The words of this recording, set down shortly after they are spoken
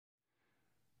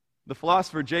The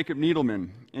philosopher Jacob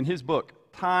Needleman, in his book,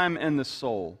 Time and the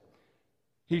Soul,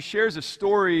 he shares a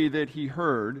story that he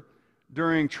heard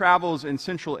during travels in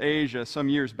Central Asia some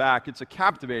years back. It's a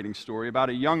captivating story about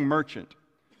a young merchant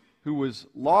who was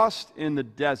lost in the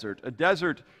desert, a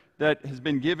desert that has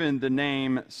been given the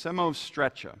name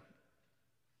Samostrecha.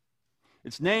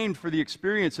 It's named for the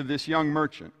experience of this young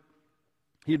merchant.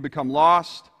 He had become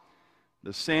lost.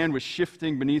 The sand was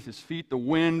shifting beneath his feet. The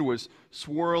wind was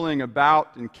swirling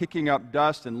about and kicking up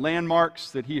dust, and landmarks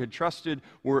that he had trusted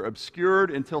were obscured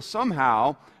until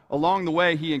somehow, along the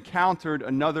way, he encountered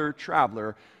another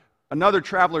traveler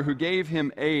who gave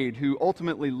him aid, who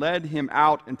ultimately led him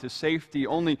out into safety.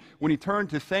 Only when he turned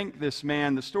to thank this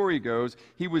man, the story goes,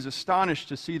 he was astonished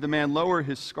to see the man lower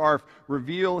his scarf,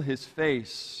 reveal his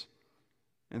face.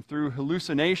 And through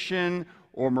hallucination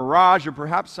or mirage, or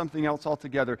perhaps something else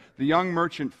altogether, the young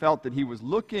merchant felt that he was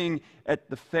looking at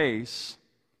the face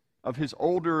of his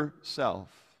older self.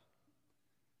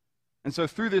 And so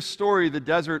through this story, the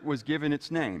desert was given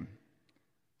its name,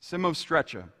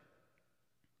 Samostrecha,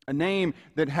 a name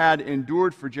that had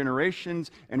endured for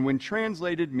generations, and when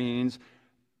translated means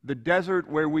the desert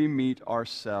where we meet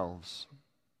ourselves.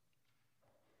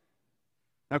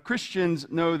 Now, Christians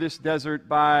know this desert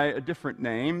by a different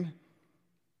name,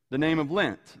 the name of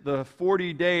Lent, the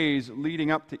 40 days leading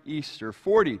up to Easter.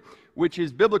 40, which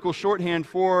is biblical shorthand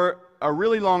for a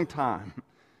really long time.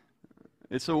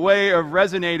 It's a way of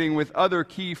resonating with other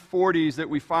key 40s that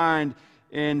we find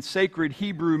in sacred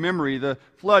Hebrew memory. The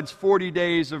flood's 40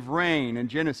 days of rain in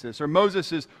Genesis, or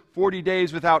Moses' 40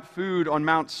 days without food on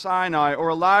Mount Sinai,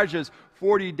 or Elijah's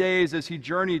 40 days as he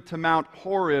journeyed to Mount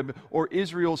Horeb, or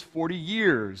Israel's 40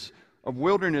 years of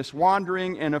wilderness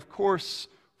wandering. And of course,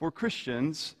 for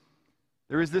Christians,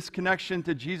 there is this connection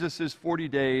to Jesus' 40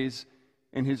 days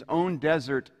in his own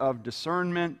desert of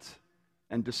discernment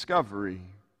and discovery.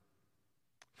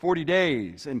 40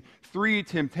 days and 3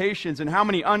 temptations, and how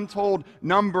many untold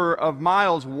number of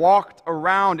miles walked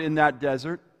around in that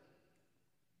desert.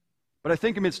 But I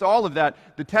think amidst all of that,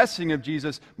 the testing of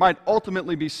Jesus might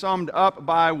ultimately be summed up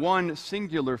by one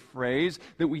singular phrase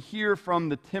that we hear from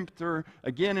the tempter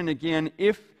again and again: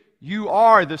 if you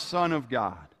are the Son of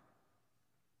God.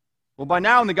 Well, by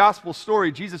now in the gospel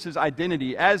story, Jesus'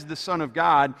 identity as the Son of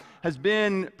God has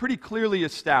been pretty clearly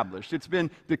established. It's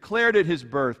been declared at his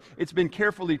birth. It's been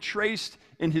carefully traced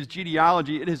in his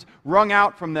genealogy. It has rung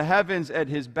out from the heavens at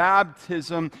his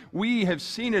baptism. We have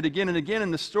seen it again and again in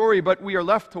the story, but we are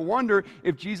left to wonder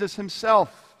if Jesus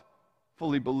himself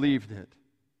fully believed it.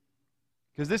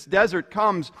 Because this desert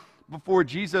comes before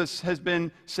Jesus has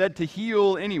been said to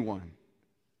heal anyone.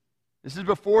 This is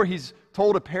before he's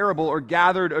told a parable or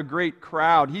gathered a great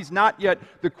crowd. He's not yet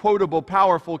the quotable,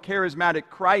 powerful, charismatic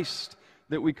Christ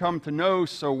that we come to know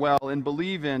so well and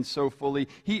believe in so fully.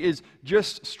 He is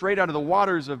just straight out of the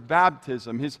waters of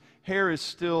baptism. His hair is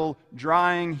still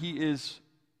drying. He is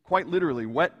quite literally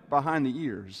wet behind the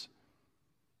ears.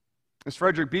 As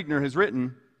Frederick Buechner has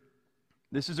written,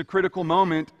 this is a critical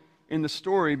moment in the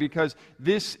story because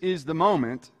this is the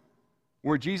moment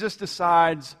where Jesus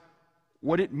decides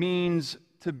what it means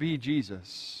to be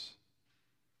Jesus.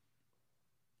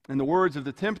 And the words of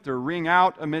the tempter ring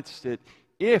out amidst it: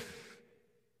 if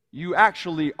you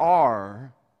actually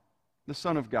are the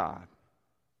Son of God.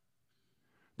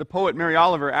 The poet Mary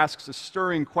Oliver asks a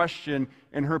stirring question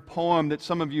in her poem that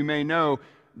some of you may know,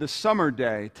 The Summer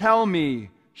Day. Tell me,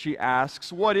 she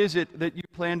asks, what is it that you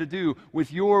plan to do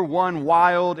with your one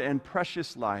wild and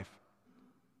precious life?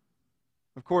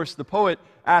 Of course, the poet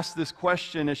asks this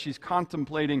question as she's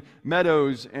contemplating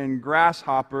meadows and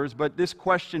grasshoppers, but this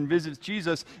question visits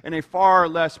Jesus in a far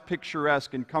less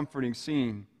picturesque and comforting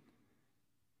scene.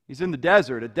 He's in the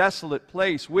desert, a desolate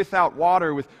place without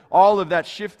water, with all of that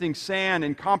shifting sand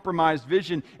and compromised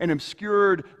vision and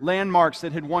obscured landmarks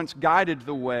that had once guided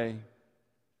the way.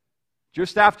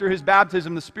 Just after his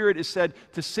baptism, the Spirit is said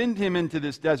to send him into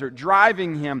this desert,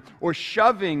 driving him or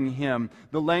shoving him,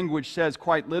 the language says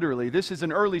quite literally. This is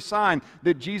an early sign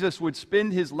that Jesus would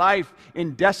spend his life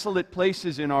in desolate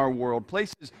places in our world,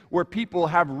 places where people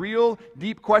have real,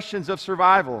 deep questions of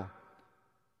survival,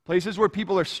 places where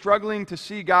people are struggling to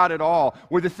see God at all,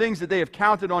 where the things that they have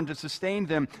counted on to sustain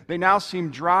them, they now seem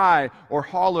dry or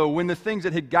hollow, when the things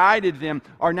that had guided them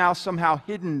are now somehow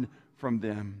hidden from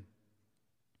them.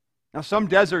 Now, some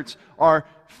deserts are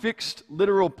fixed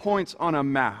literal points on a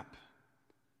map.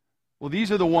 Well,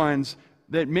 these are the ones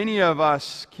that many of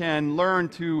us can learn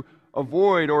to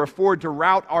avoid or afford to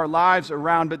route our lives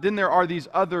around, but then there are these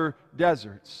other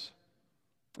deserts.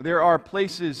 There are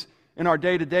places in our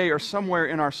day-to-day or somewhere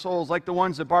in our souls, like the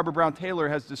ones that Barbara Brown Taylor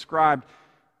has described.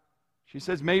 She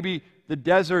says maybe the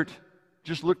desert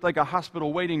just looked like a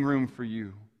hospital waiting room for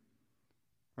you.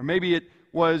 Or maybe it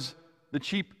was the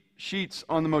cheap sheets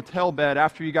on the motel bed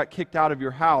after you got kicked out of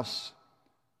your house.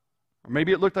 Or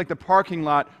maybe it looked like the parking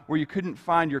lot where you couldn't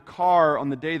find your car on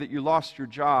the day that you lost your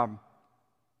job.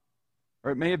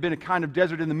 Or it may have been a kind of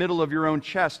desert in the middle of your own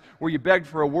chest where you begged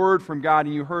for a word from God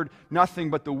and you heard nothing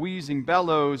but the wheezing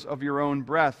bellows of your own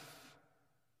breath.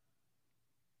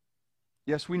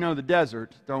 Yes, we know the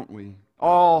desert, don't we?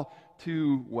 All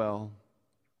too well.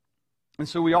 And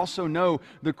so we also know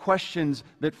the questions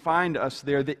that find us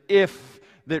there, the if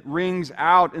that rings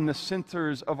out in the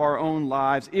centers of our own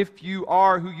lives. If you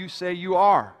are who you say you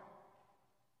are,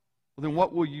 well, then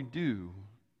what will you do?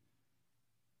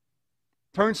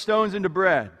 Turn stones into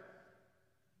bread.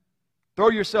 Throw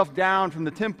yourself down from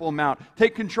the Temple Mount.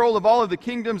 Take control of all of the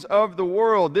kingdoms of the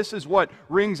world. This is what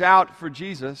rings out for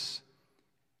Jesus.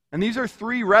 And these are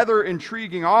three rather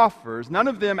intriguing offers. None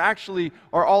of them actually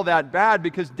are all that bad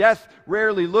because death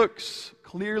rarely looks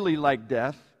clearly like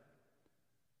death.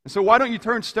 And so why don't you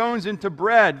turn stones into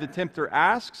bread, the tempter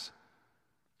asks.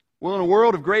 Well, in a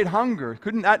world of great hunger,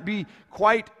 couldn't that be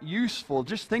quite useful?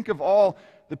 Just think of all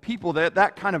the people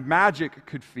that kind of magic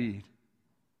could feed.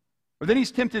 Or then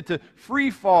he's tempted to free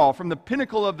fall from the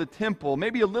pinnacle of the temple,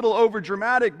 maybe a little over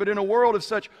dramatic, but in a world of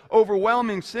such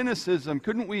overwhelming cynicism,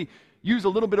 couldn't we use a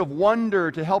little bit of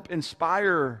wonder to help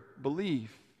inspire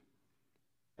belief?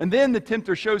 And then the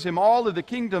tempter shows him all of the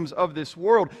kingdoms of this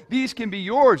world. These can be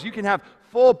yours. You can have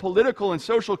full political and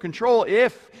social control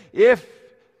if,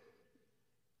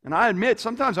 and I admit,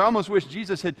 sometimes I almost wish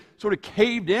Jesus had sort of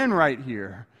caved in right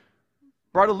here,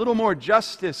 brought a little more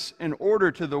justice and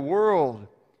order to the world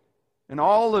and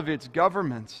all of its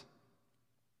governments.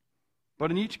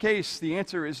 But in each case, the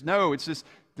answer is no. It's this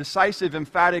decisive,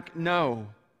 emphatic no.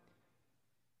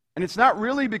 And it's not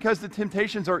really because the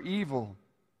temptations are evil.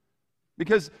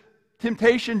 Because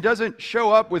temptation doesn't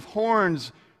show up with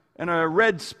horns and a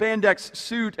red spandex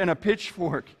suit and a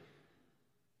pitchfork.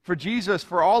 For Jesus,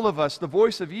 for all of us, the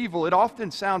voice of evil, it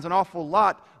often sounds an awful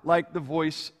lot like the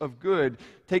voice of good.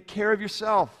 Take care of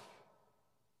yourself.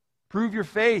 Prove your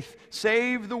faith.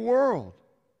 Save the world.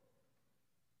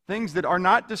 Things that are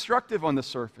not destructive on the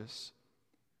surface.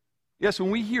 Yes,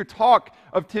 when we hear talk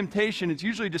of temptation, it's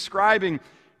usually describing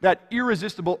that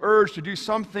irresistible urge to do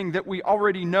something that we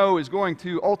already know is going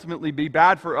to ultimately be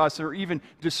bad for us or even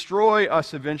destroy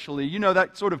us eventually. You know,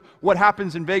 that sort of what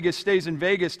happens in Vegas stays in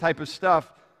Vegas type of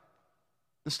stuff.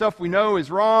 The stuff we know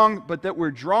is wrong, but that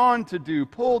we're drawn to do,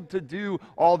 pulled to do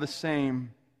all the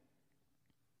same.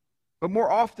 But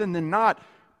more often than not,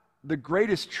 the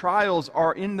greatest trials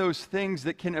are in those things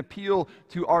that can appeal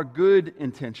to our good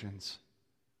intentions.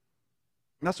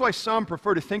 And that's why some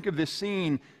prefer to think of this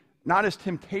scene not as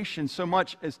temptation so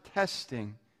much as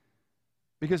testing,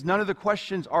 because none of the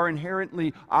questions are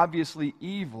inherently, obviously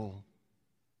evil.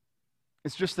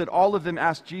 It's just that all of them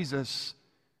ask Jesus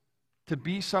to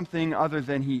be something other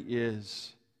than he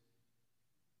is.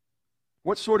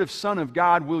 What sort of son of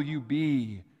God will you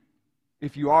be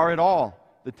if you are at all?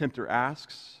 The tempter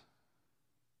asks.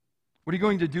 What are you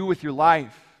going to do with your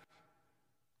life?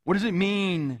 What does it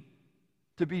mean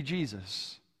to be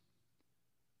Jesus?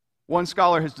 One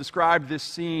scholar has described this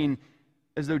scene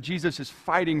as though Jesus is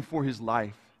fighting for his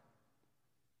life.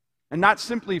 And not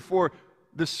simply for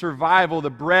the survival, the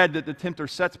bread that the tempter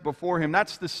sets before him.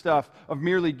 That's the stuff of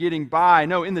merely getting by.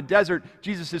 No, in the desert,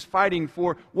 Jesus is fighting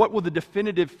for what will the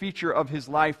definitive feature of his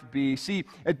life be. See,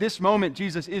 at this moment,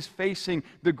 Jesus is facing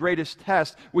the greatest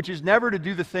test, which is never to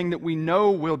do the thing that we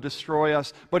know will destroy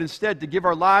us, but instead to give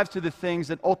our lives to the things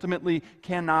that ultimately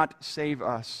cannot save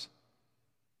us.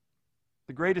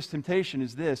 The greatest temptation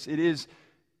is this. It is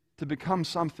to become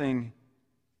something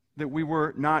that we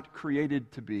were not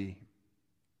created to be.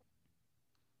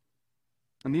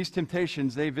 And these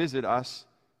temptations, they visit us.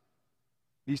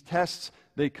 These tests,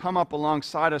 they come up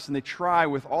alongside us and they try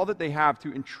with all that they have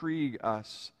to intrigue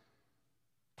us,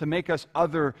 to make us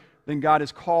other than God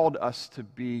has called us to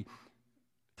be,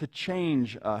 to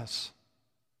change us.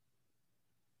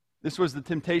 This was the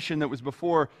temptation that was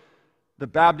before the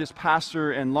Baptist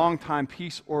pastor and longtime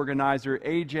peace organizer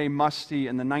A.J. Muste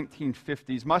in the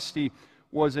 1950s. Muste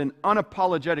was an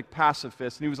unapologetic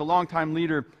pacifist, and he was a longtime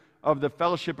leader of the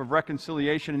Fellowship of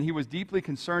Reconciliation, and he was deeply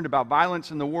concerned about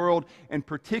violence in the world, and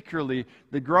particularly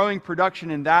the growing production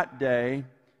in that day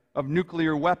of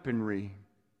nuclear weaponry.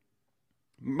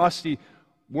 Muste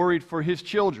worried for his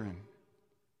children,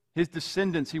 his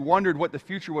descendants. He wondered what the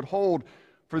future would hold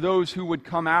for those who would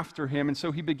come after him, and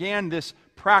so he began this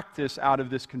practice out of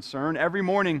this concern. Every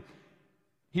morning,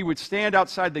 He would stand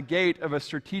outside the gate of a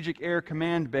strategic air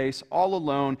command base all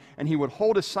alone, and he would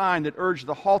hold a sign that urged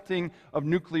the halting of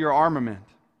nuclear armament.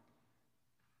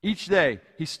 Each day,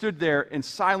 he stood there in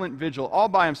silent vigil, all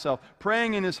by himself,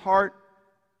 praying in his heart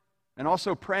and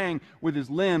also praying with his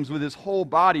limbs, with his whole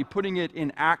body, putting it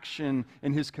in action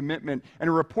in his commitment. And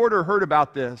a reporter heard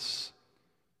about this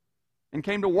and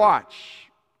came to watch,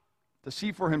 to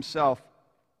see for himself.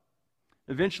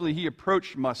 Eventually, he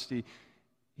approached Musty.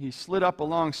 He slid up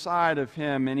alongside of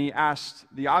him and he asked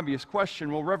the obvious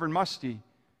question, well, Reverend Musty,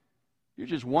 you're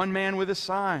just one man with a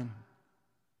sign.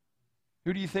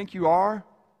 Who do you think you are?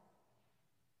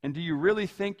 And do you really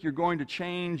think you're going to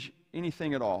change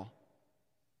anything at all?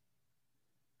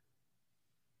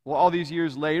 Well, all these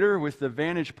years later, with the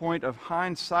vantage point of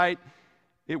hindsight,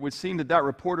 it would seem that that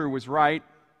reporter was right.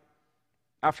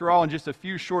 After all, in just a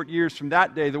few short years from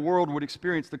that day, the world would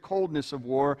experience the coldness of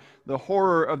war, the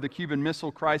horror of the Cuban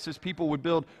Missile Crisis. People would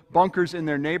build bunkers in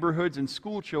their neighborhoods, and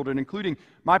school children, including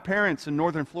my parents in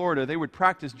northern Florida, they would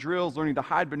practice drills learning to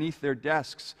hide beneath their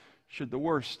desks should the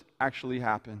worst actually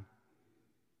happen.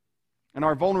 And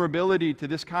our vulnerability to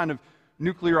this kind of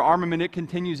nuclear armament, it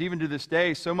continues even to this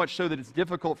day, so much so that it's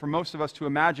difficult for most of us to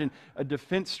imagine a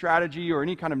defense strategy or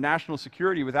any kind of national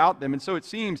security without them. And so it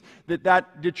seems that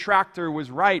that detractor was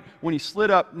right when he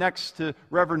slid up next to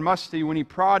Reverend Musty, when he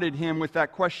prodded him with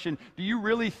that question, do you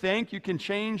really think you can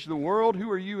change the world?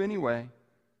 Who are you anyway?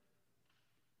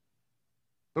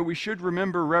 But we should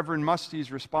remember Reverend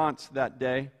Musty's response that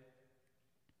day.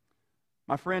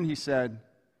 My friend, he said,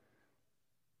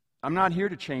 I'm not here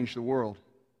to change the world.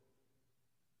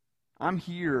 I'm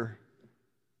here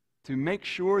to make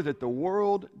sure that the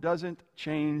world doesn't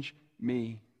change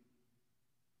me.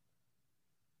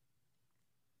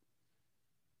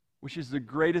 Which is the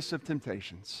greatest of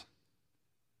temptations.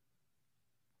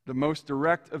 The most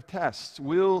direct of tests.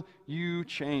 Will you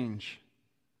change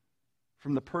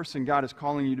from the person God is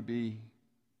calling you to be?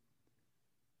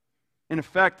 In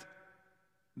effect,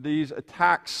 these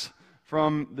attacks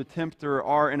from the tempter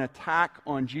are an attack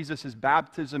on Jesus'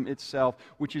 baptism itself,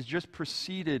 which has just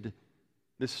preceded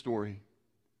this story.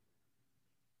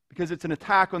 Because it's an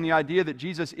attack on the idea that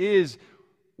Jesus is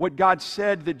what God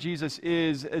said that Jesus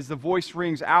is, as the voice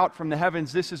rings out from the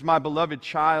heavens, this is my beloved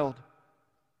child.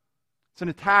 It's an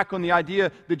attack on the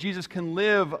idea that Jesus can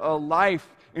live a life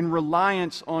in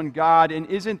reliance on God. And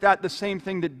isn't that the same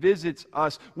thing that visits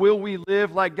us? Will we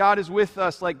live like God is with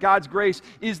us, like God's grace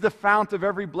is the fount of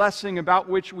every blessing about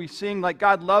which we sing, like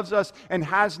God loves us and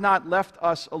has not left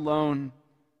us alone?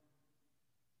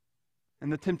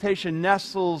 And the temptation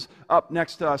nestles up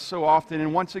next to us so often.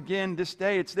 And once again, this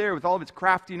day, it's there with all of its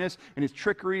craftiness and its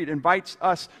trickery. It invites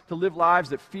us to live lives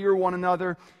that fear one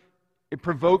another. It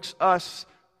provokes us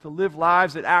to live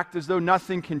lives that act as though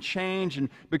nothing can change and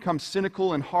become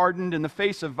cynical and hardened. In the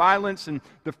face of violence and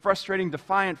the frustrating,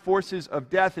 defiant forces of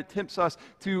death, it tempts us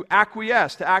to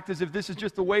acquiesce, to act as if this is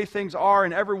just the way things are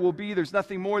and ever will be. There's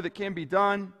nothing more that can be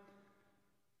done.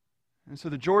 And so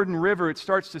the Jordan River, it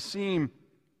starts to seem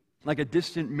like a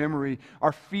distant memory.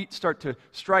 Our feet start to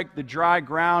strike the dry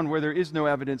ground where there is no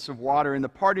evidence of water, and the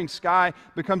parting sky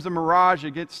becomes a mirage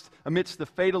amidst the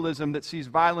fatalism that sees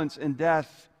violence and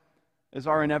death as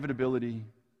our inevitability.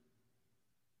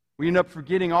 We end up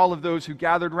forgetting all of those who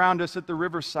gathered around us at the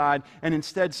riverside, and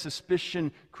instead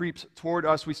suspicion creeps toward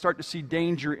us. We start to see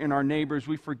danger in our neighbors.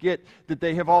 We forget that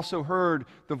they have also heard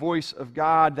the voice of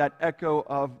God, that echo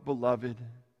of beloved.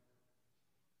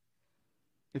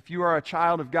 If you are a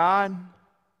child of God,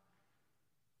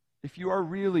 if you are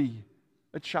really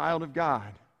a child of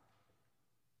God,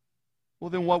 well,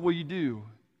 then what will you do?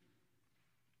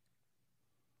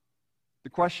 The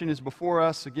question is before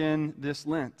us again this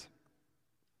Lent.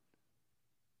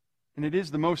 And it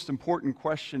is the most important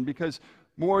question, because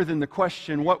more than the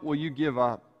question, what will you give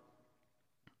up?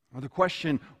 Or the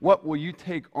question, what will you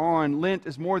take on? Lent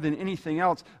is more than anything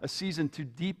else a season to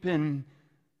deepen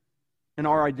in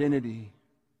our identity,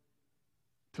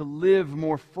 to live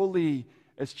more fully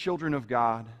as children of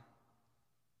God.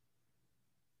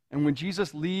 And when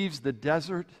Jesus leaves the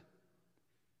desert,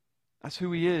 that's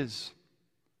who He is.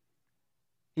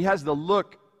 He has the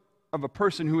look of a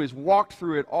person who has walked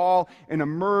through it all and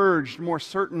emerged more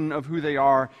certain of who they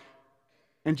are.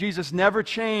 And Jesus never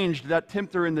changed that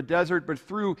tempter in the desert, but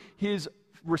through His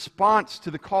response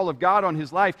to the call of God on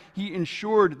His life, He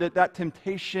ensured that that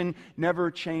temptation never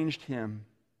changed Him.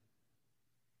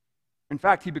 In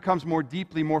fact, He becomes more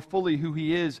deeply, more fully who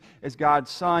He is as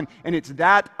God's Son. And it's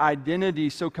that identity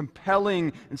so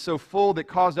compelling and so full that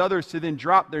caused others to then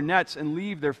drop their nets and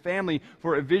leave their family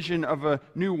for a vision of a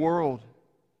new world.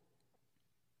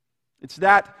 It's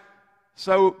that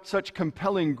such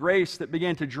compelling grace that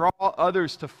began to draw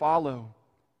others to follow.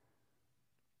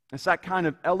 It's that kind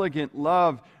of elegant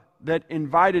love that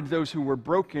invited those who were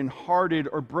broken-hearted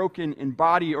or broken in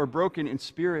body or broken in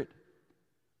spirit.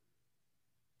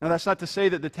 Now, that's not to say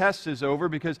that the test is over,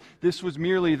 because this was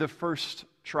merely the first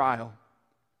trial.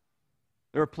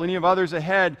 There are plenty of others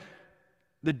ahead.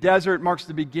 The desert marks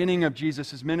the beginning of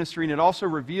Jesus' ministry, and it also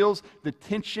reveals the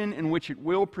tension in which it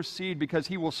will proceed, because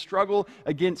he will struggle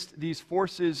against these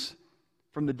forces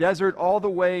from the desert all the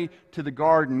way to the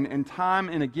garden. And time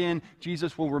and again,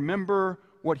 Jesus will remember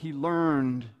what he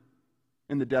learned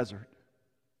in the desert.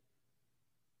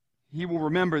 He will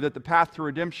remember that the path to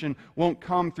redemption won't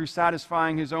come through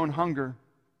satisfying his own hunger.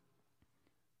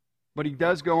 But he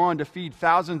does go on to feed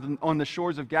thousands on the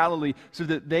shores of Galilee so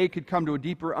that they could come to a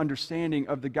deeper understanding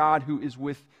of the God who is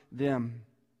with them.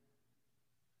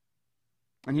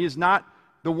 And he is not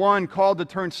the one called to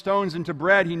turn stones into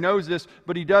bread. He knows this,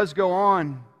 but he does go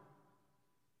on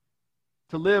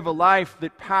to live a life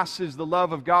that passes the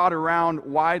love of God around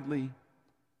widely.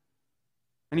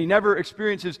 And he never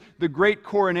experiences the great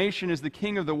coronation as the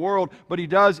king of the world, but he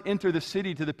does enter the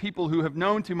city to the people who have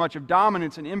known too much of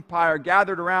dominance and empire,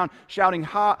 gathered around shouting,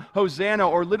 Hosanna,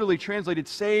 or literally translated,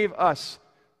 save us,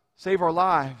 save our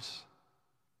lives.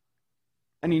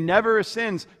 And he never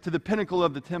ascends to the pinnacle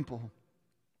of the temple.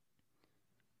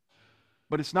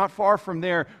 But it's not far from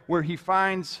there where he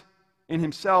finds in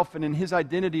himself and in his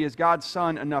identity as God's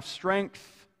Son enough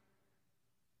strength,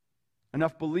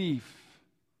 enough belief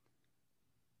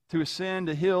to ascend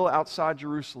a hill outside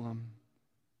Jerusalem.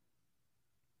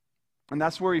 And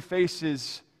that's where he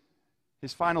faces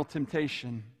his final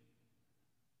temptation,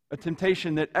 a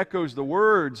temptation that echoes the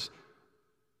words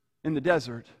in the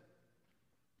desert.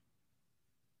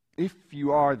 If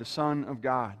you are the Son of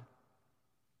God,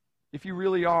 if you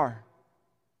really are,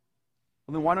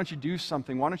 well, then why don't you do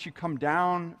something? Why don't you come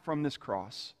down from this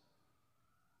cross?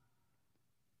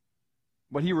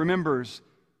 But he remembers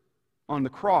on the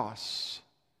cross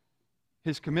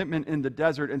his commitment in the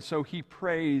desert, and so he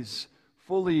prays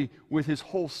fully with his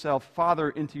whole self,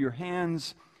 Father, into your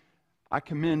hands I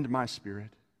commend my spirit.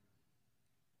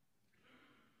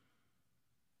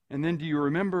 And then do you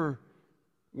remember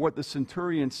what the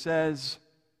centurion says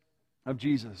of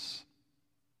Jesus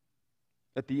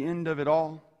at the end of it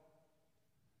all?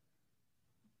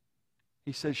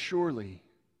 He says, surely,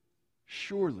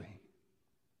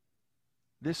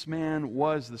 this man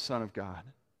was the Son of God.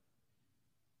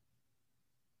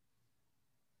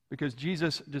 Because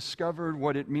Jesus discovered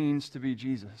what it means to be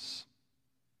Jesus.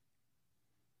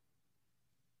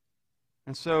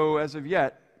 And so, as of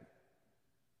yet,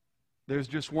 there's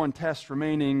just one test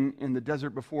remaining in the desert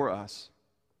before us.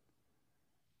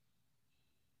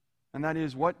 And that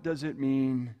is, what does it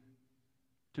mean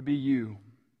to be you?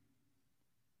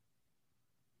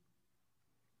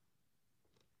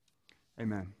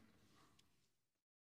 Amen.